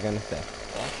 What was I gonna say?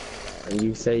 And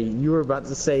you were about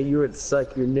to say you would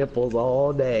suck your nipples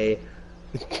all day.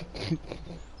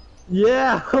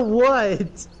 Yeah,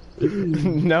 what?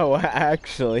 No,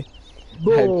 actually.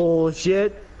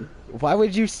 Bullshit. Why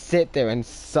would you sit there and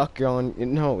suck your own...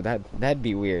 No, that'd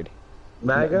be weird.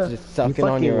 Maga, just sucking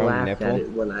on your own nipple. at it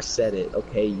when I said it,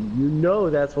 okay? You know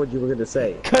that's what you were gonna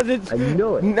say. Cause it's... I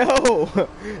know it. No!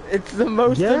 It's the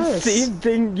most Yes. obscene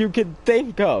thing you could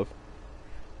think of.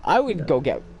 I would go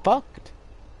get fucked.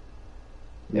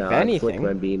 No, If I'd anything. flick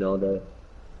my bean all day.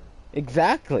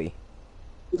 Exactly.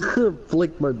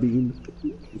 Flick my bean.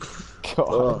 God.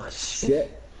 Oh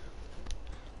shit.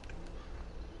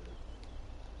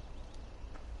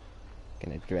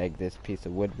 Gonna drag this piece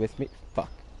of wood with me. Fuck.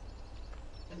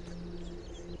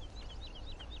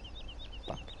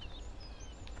 Fuck.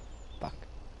 Fuck.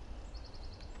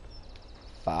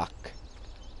 Fuck.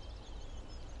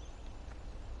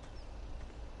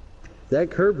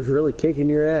 That curb is really kicking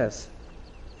your ass.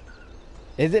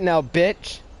 Is it now,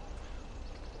 bitch?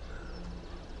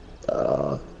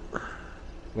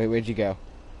 Wait, where'd you go?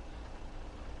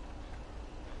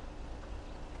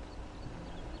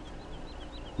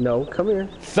 No, come here.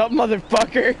 Sup,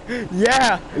 motherfucker?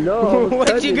 Yeah! No,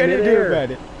 What you gonna do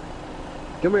about it?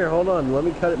 Come here, hold on. Let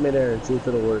me cut it midair and see if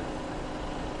it'll work.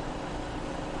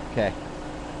 Okay.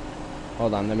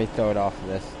 Hold on, let me throw it off of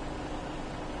this.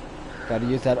 Gotta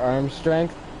use that arm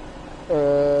strength.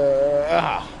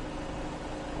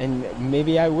 And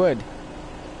maybe I would.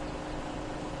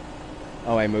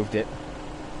 Oh, I moved it.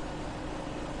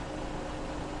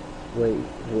 Wait,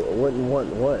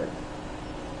 what?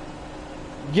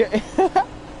 Yeah.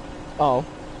 Oh.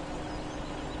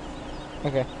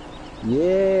 Okay.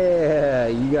 Yeah,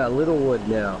 you got little wood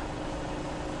now.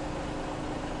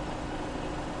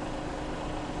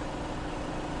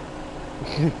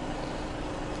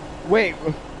 Wait.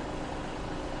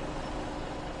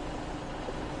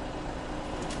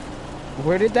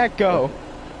 Where did that go?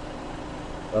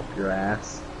 Up your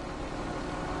ass.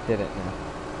 Did it now?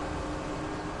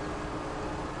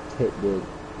 It did.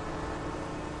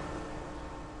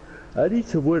 I need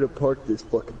some wood to park this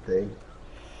fucking thing.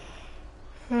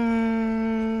 I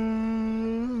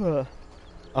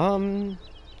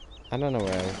don't know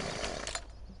where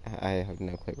I have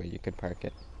no clue where you could park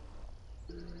it.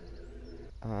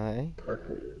 I Park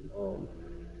it.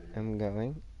 am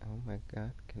going. Oh my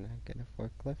god, can I get a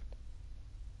forklift?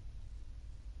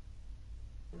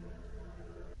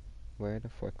 Where are the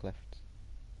forklifts?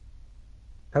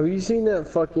 Have you seen that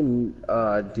fucking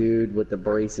dude with the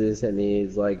braces and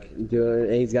he's like doing,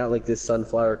 and he's got like this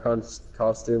sunflower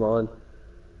costume on?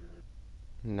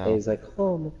 No. And he's like,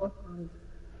 oh my god.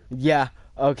 Yeah,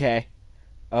 okay.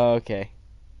 Okay.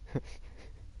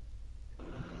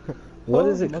 What Oh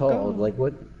is it my called? God. Like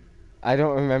what? I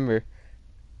don't remember.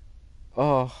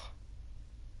 Oh.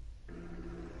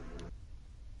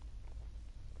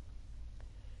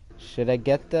 Should I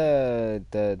get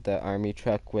the army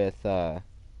truck with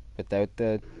without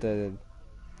the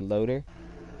loader?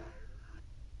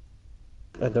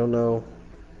 I don't know.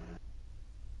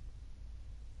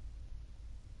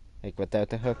 Like without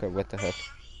the hook or with the hook?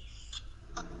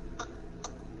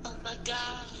 Oh my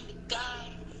god,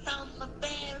 God, found my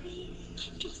berry.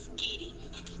 Just kidding.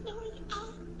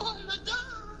 Oh my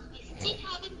god, I still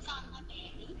haven't found my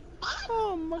berry. What?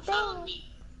 Oh my Found god.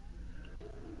 me.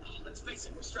 Let's face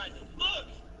it, we're stranded. Look!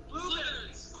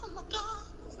 Blueberries! Oh my god.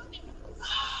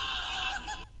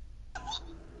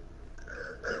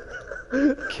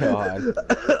 God.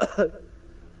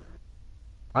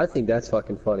 I think that's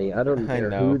fucking funny. I don't I care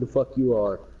know. who the fuck you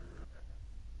are.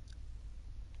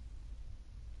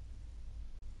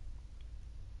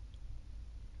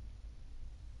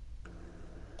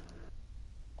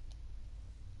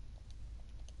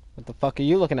 What the fuck are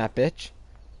you looking at, bitch?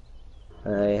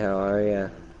 Hey, how are ya?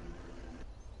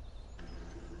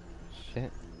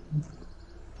 Shit.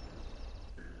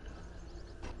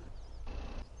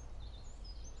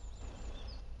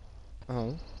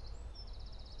 Oh.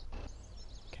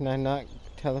 Can I not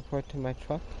teleport to my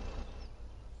truck?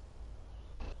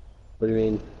 What do you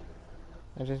mean?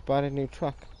 I just bought a new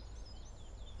truck.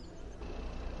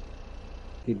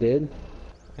 You did?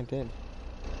 I did.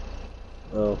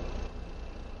 Oh.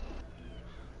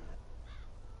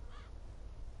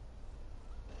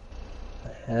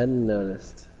 I hadn't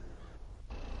noticed.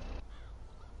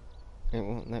 It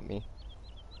won't let me.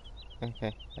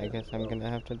 Okay, I guess I'm gonna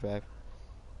have to drive.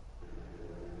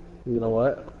 You know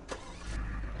what?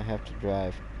 I have to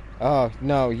drive. Oh,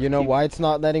 no, you know why it's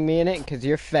not letting me in it? Because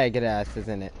your faggot ass is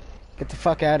in it. Get the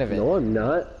fuck out of it. No, I'm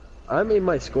not. I'm in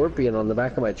my Scorpion on the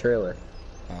back of my trailer.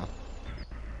 Oh.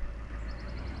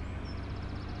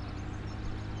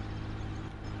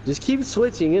 Just keep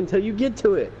switching until you get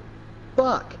to it.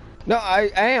 Fuck. No,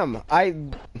 I am.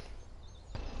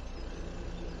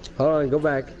 Hold on, go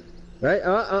back. Right?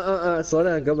 Slow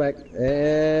down, go back.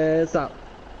 And stop.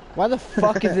 Why the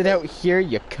fuck is it out here,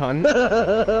 you cunt?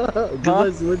 Because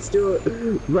I switched to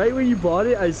it. Right when you bought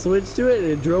it, I switched to it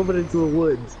and it drove it into the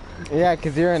woods. Yeah,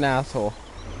 because you're an asshole.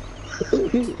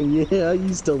 Yeah,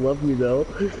 you still love me though.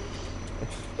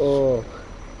 Oh.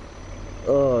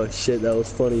 Oh shit, that was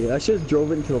funny. I should have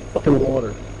drove it into the fucking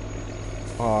water.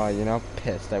 Oh, you know,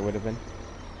 pissed I would have been.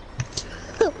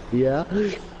 Yeah?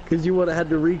 Because you would have had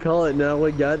to recall it now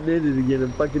and gotten in it again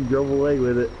and fucking drove away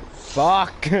with it.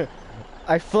 Fuck!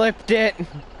 I flipped it!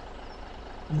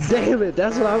 Damn it,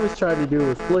 that's what I was trying to do,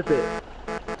 was flip it.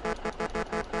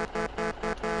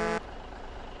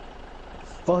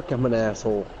 Fuck, I'm an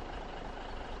asshole.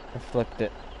 I flipped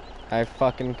it. I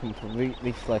fucking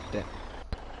completely flipped it.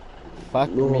 Fuck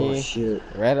Oh, me. shit.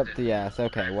 Right up the ass.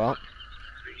 Okay, well.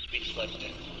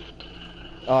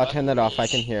 Oh, I'll turn that off. I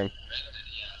can hear him.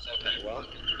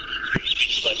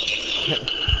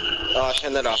 Oh, I'll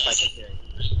turn that off. I can hear him.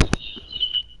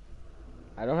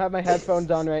 I don't have my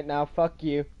headphones on right now. Fuck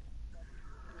you.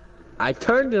 I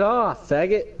turned it off,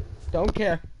 faggot. Don't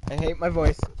care. I hate my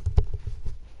voice.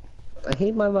 I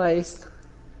hate my voice.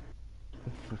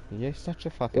 You're such a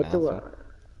fucking What the asshole.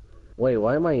 Wait,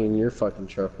 why am I in your fucking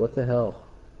truck? What the hell?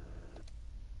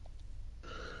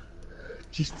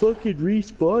 Just fucking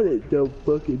respawn it, dumb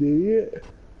fucking idiot.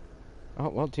 Oh,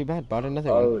 well, too bad. Bought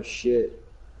another one. Oh shit.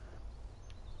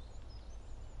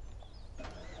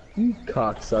 You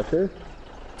cocksucker.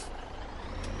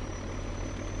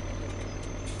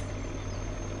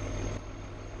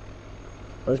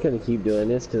 I'm just gonna keep doing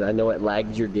this because I know it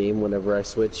lags your game whenever I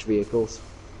switch vehicles.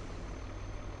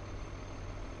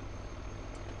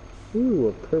 Ooh,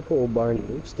 a purple Barney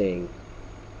Mustang.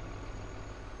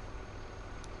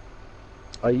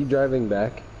 Are you driving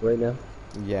back right now?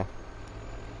 Yeah.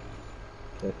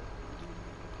 Okay.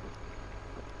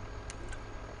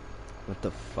 What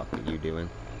the fuck are you doing?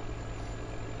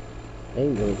 I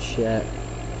ain't doing shit.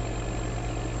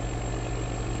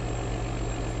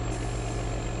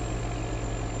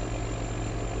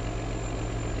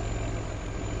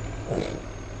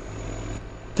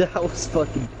 That was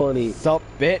fucking funny. Sup,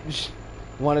 bitch?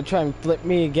 Wanna try and flip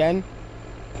me again?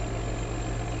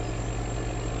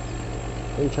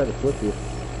 I didn't try to flip you.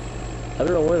 I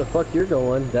don't know where the fuck you're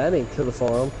going. That ain't to the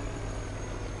farm.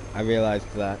 I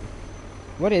realized that.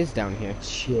 What is down here?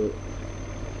 Shit.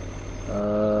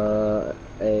 A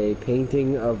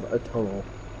painting of a tunnel.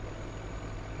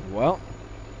 Well,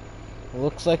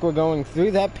 looks like we're going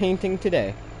through that painting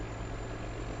today.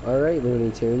 Alright,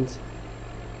 Looney Tunes.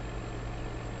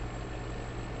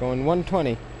 Going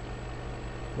 120.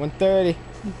 130.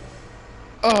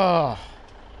 Oh!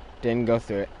 Didn't go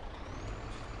through it.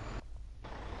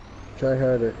 Try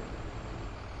harder.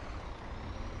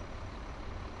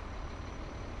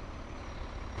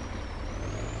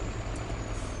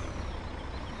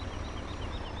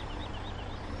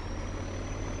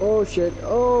 Oh shit,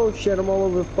 I'm all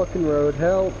over the fucking road,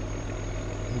 help.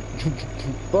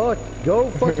 Fuck, go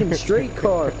fucking straight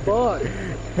car, fuck.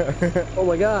 Oh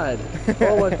my god.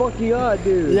 Oh my fucking god,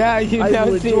 dude. Yeah, you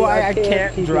now see why I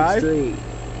can't keep it drive? straight.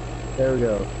 There we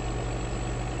go.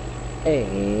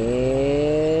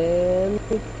 And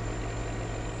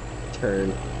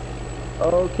turn.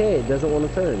 Okay, it doesn't want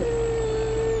to turn.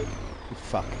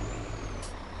 Fuck.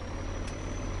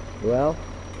 Well,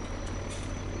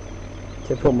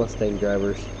 typical Mustang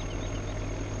drivers.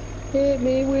 Hit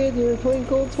me with your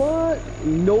twinkle twat.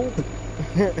 Nope.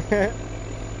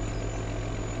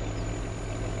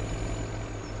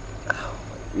 Ow,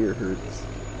 my ear hurts.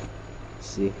 Let's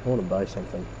see, I want to buy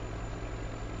something.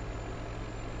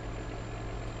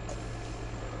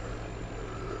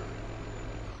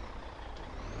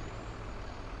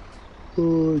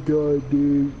 Oh my god,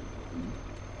 dude.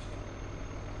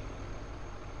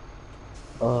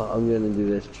 Oh, I'm gonna do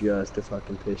this just to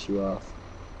fucking piss you off.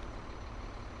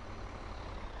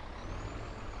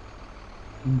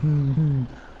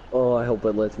 Oh, I hope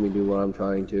it lets me do what I'm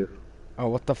trying to. Oh,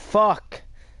 what the fuck?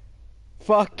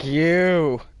 Fuck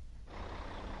you!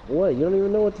 What? You don't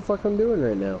even know what the fuck I'm doing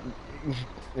right now.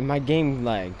 My game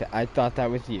lagged. I thought that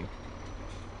was you.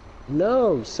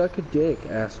 No, suck a dick,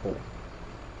 asshole.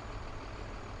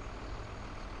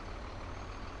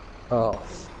 Oh,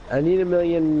 I need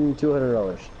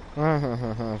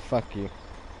 $1,200,000. Fuck you.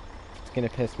 It's gonna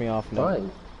piss me off now. Fine.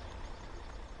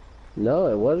 No,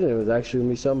 it wasn't. It was actually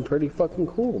gonna be something pretty fucking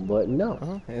cool, but no.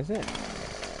 Oh, is it?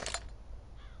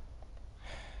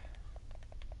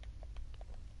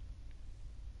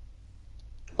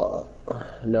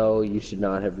 No, you should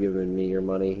not have given me your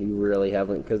money. You really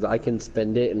haven't, because I can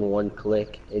spend it in one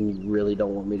click, and you really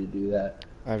don't want me to do that.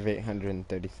 I have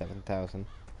 837,000.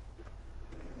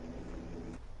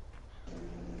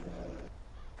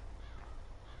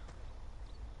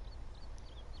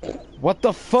 What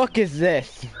the fuck is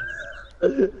this?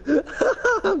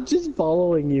 I'm just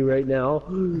following you right now.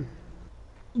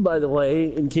 By the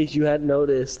way, in case you hadn't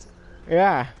noticed.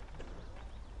 Yeah.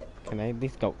 Can I at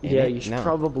least go in Yeah, it? you should No.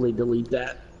 probably delete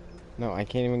that. No, I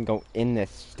can't even go in this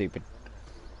stupid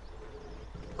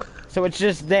So it's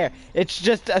just there. It's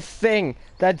just a thing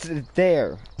that's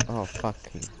there. Oh, fuck.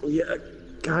 Yeah,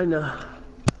 kinda.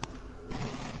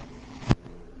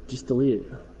 Just delete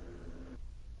it.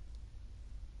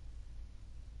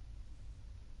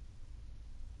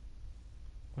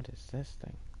 What is this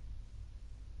thing?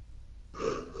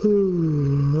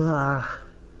 Ah.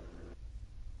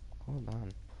 Hold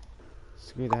on.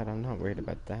 Screw that, I'm not worried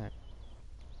about that.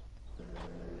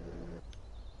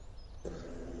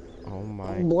 Oh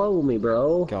my Blow me,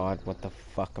 bro. god, what the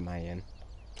fuck am I in?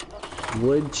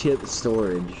 Wood chip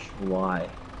storage. Why?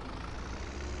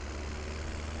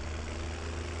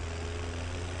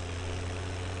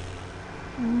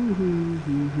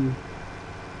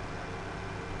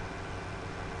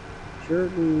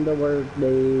 Shorten the work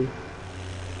day.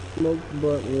 Smoke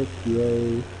butt with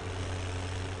yay.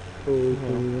 You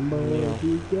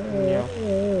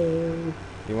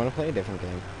wanna play a different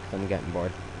game? 'Cause I'm getting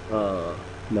bored.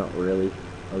 Not really.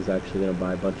 I was actually gonna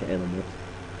buy a bunch of animals.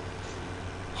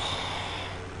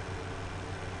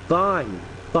 Fine.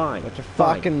 Fine. What a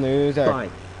Fine. fucking loser.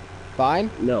 Fine. Fine?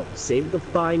 No, save the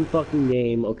fine fucking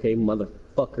game, okay,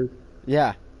 motherfucker.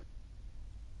 Yeah.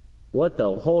 What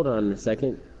though? Hold on a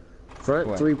second. Front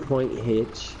What? 3-point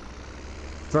hitch.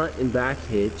 Front and back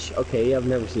hitch. Okay, I've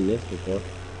never seen this before.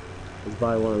 Let's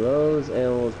buy one of those,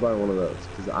 and let's buy one of those,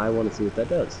 because I want to see what that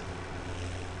does.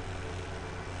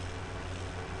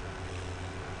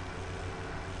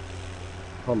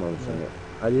 Hold on a second.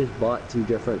 I just bought 2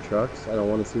 different trucks. I don't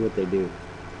want to see what they do.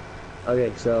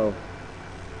 Okay, so...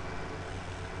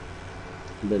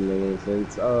 Didn't make any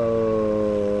sense.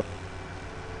 Oh...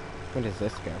 Where does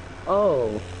this go?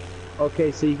 Oh!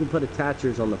 Okay, so you can put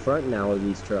attachers on the front now of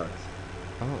these trucks.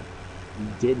 Oh.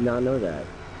 Did not know that.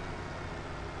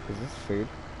 Is this food?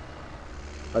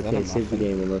 Is that Okay, a save the muffin?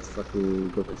 game and let's fucking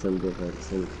go for some different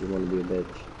since you want to be a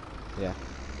bitch. Yeah.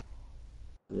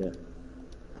 Yeah.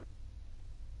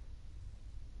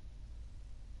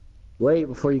 Wait,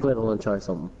 before you quit, I want to try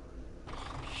something.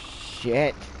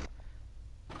 Shit.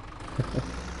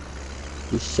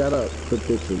 Just shut up, quit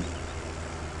bitching.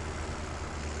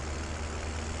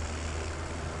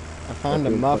 I found a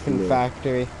Fucking muffin fucking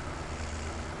factory.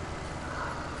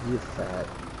 You fat.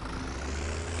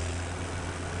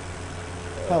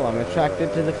 Hell, I'm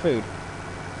attracted to the food.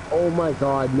 Oh my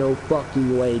god, no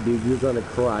fucking way, dude. You're gonna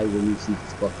cry when you see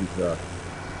this fucking truck.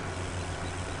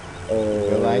 Oh,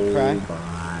 Will I cry? my.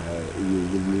 You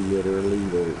literally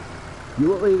will. You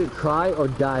want me to cry or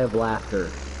die of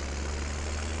laughter?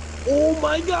 Oh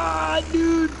my god,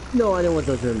 dude! No, I didn't want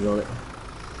those rims on it.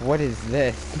 What is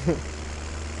this?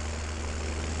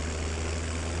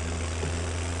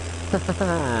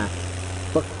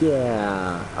 Fuck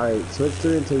yeah. Alright, switch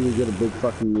through until you get a big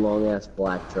fucking long ass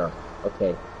black truck.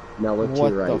 Okay, now look to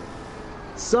What your the right.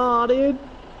 Saw, dude!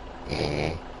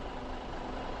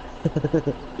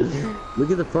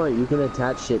 Look at the front, you can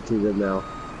attach shit to them now.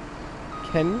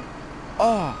 Can you?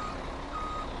 Oh!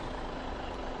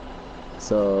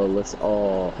 So let's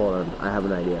all hold on, I have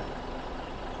an idea.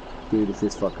 Dude, if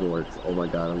this fucking works, oh my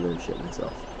god, I'm gonna shit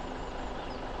myself.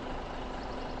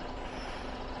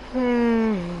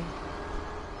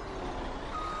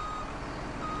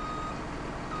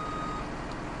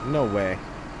 No way.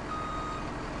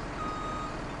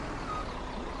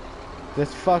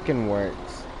 This fucking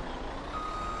works.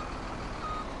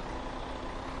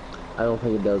 I don't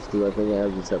think it does, because I think it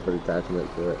has a separate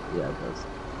attachment to it. Yeah, it does.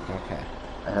 Okay.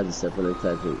 It has a separate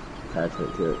attachment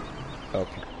to it.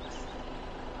 Okay.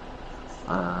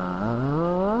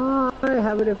 I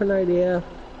have a different idea.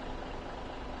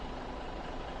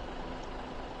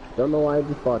 Don't know why I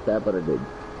just bought that, but I did.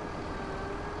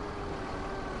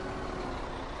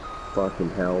 Fucking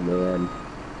hell, man.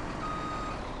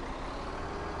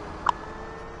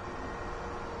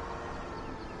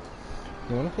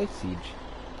 You wanna play Siege?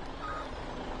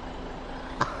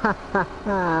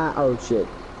 Oh shit.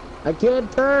 I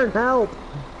can't turn, help!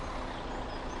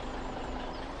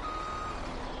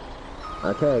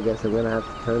 Okay, I guess I'm gonna have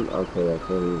to turn. Okay, I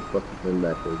can't even fucking turn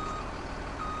backwards.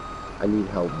 I need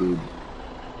help, dude.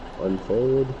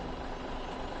 Unfold.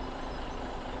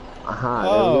 Aha,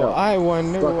 there we Oh, go. I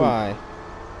wonder Fucking why.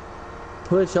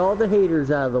 push all the haters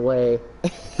out of the way.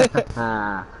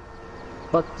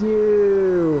 Fuck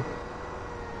you!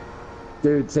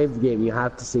 Dude, save the game. You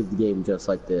have to save the game just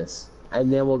like this.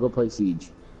 And then we'll go play Siege.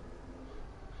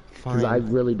 Because I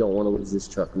Fine. really don't want to lose this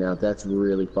truck now. That's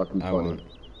really fucking I funny. won't.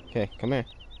 Okay, come here.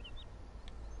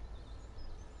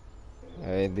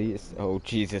 These. Oh,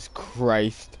 Jesus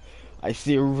Christ. I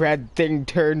see a red thing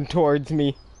turn towards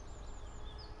me.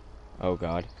 Oh,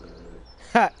 God.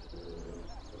 Ha!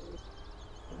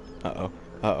 Uh-oh.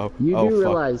 Uh-oh. You Oh, do fuck.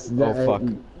 realize that Oh, fuck.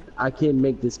 I can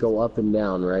make this go up and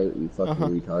down, right? You fucking Uh-huh.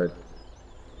 retard.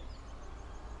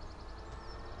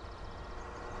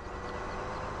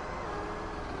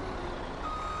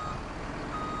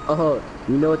 Oh,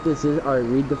 you know what this is? Alright,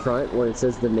 read the front where it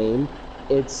says the name.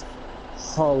 It's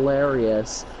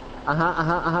hilarious. Aha,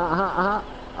 aha, aha, aha,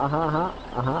 aha, aha,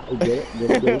 aha, aha. Get it,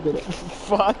 get it, get it, get it.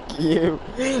 Fuck you.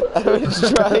 I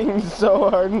was trying so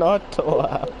hard not to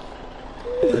laugh.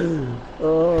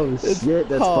 Oh It's shit,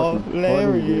 that's fucking funny,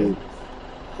 hilarious. dude.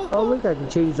 Oh look, I can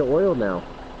change the oil now.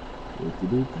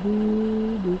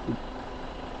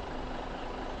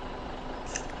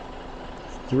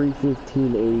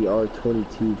 31580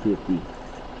 R2250.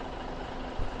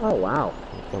 Oh wow.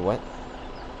 The what?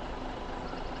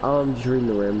 I'm just reading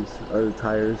the rims or the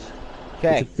tires.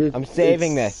 Okay, I'm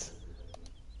saving this.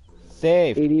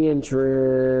 Save. 80-inch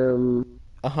rim,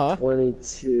 Uh-huh.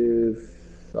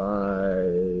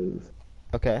 22.5.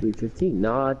 Okay. 315.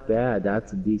 Not bad.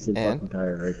 That's a decent And? fucking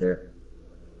tire right there.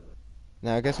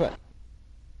 Now guess what?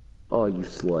 Oh, you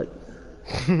slut.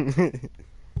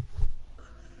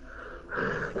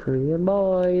 Korean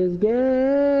boy is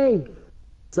gay.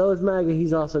 So is MAGA.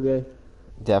 He's also gay.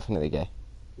 Definitely gay.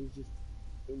 He's just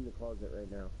in the closet right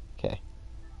now. Okay.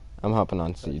 I'm hopping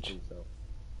on Touching Siege. himself.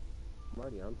 I'm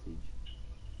already on Siege.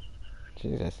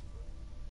 Jesus.